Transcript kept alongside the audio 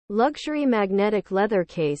Luxury magnetic leather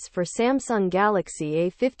case for Samsung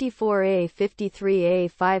Galaxy A54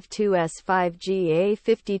 A53 A52S 5G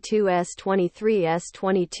A52S 23S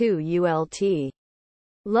 22 ULT.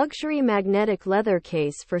 Luxury magnetic leather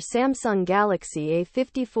case for Samsung Galaxy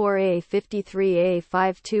A54 A53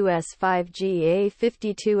 A52S 5G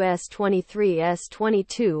A52S 23S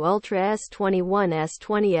 22 Ultra S21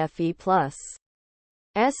 S20 FE Plus.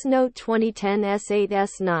 S Note 2010 S8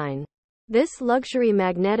 S9. This luxury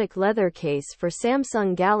magnetic leather case for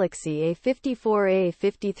Samsung Galaxy A54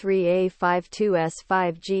 A53 A52S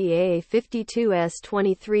 5G A52S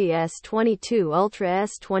 23S 22 Ultra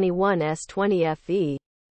S21 S20 FE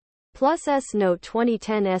Plus S Note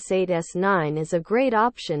 2010 S8 S9 is a great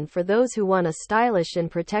option for those who want a stylish and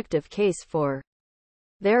protective case for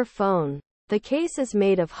their phone. The case is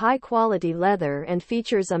made of high-quality leather and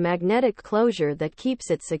features a magnetic closure that keeps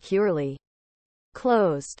it securely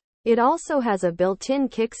closed. It also has a built-in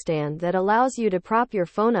kickstand that allows you to prop your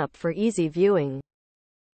phone up for easy viewing.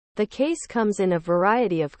 The case comes in a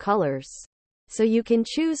variety of colors, so you can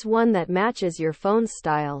choose one that matches your phone's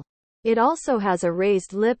style. It also has a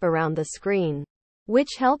raised lip around the screen,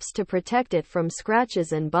 which helps to protect it from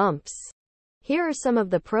scratches and bumps. Here are some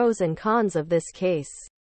of the pros and cons of this case.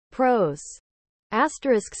 Pros.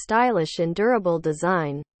 Asterisk stylish and durable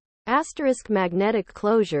design. Asterisk magnetic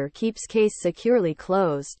closure keeps case securely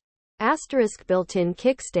closed. Asterisk built-in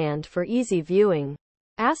kickstand for easy viewing.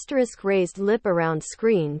 Asterisk raised lip around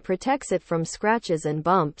screen protects it from scratches and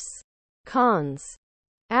bumps. Cons.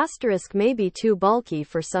 Asterisk may be too bulky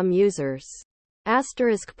for some users.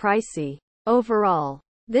 Asterisk pricey. Overall,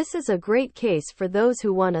 this is a great case for those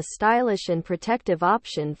who want a stylish and protective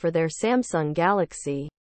option for their Samsung Galaxy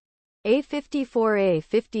A54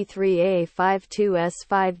 A53 A52S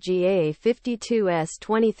 5G A52S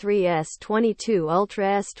 23S 22 Ultra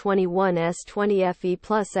S21 S20 FE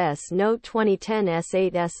Plus S Note 2010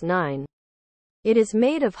 S8 S9. It is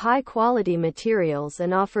made of high-quality materials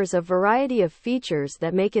and offers a variety of features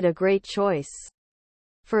that make it a great choice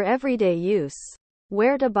for everyday use.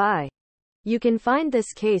 Where to buy? You can find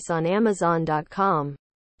this case on Amazon.com.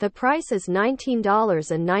 The price is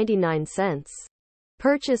 $19.99.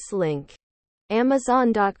 Purchase link.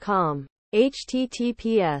 Amazon.com.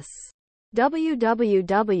 https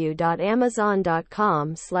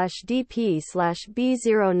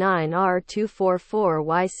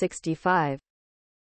www.amazon.com/dp/b09r244y65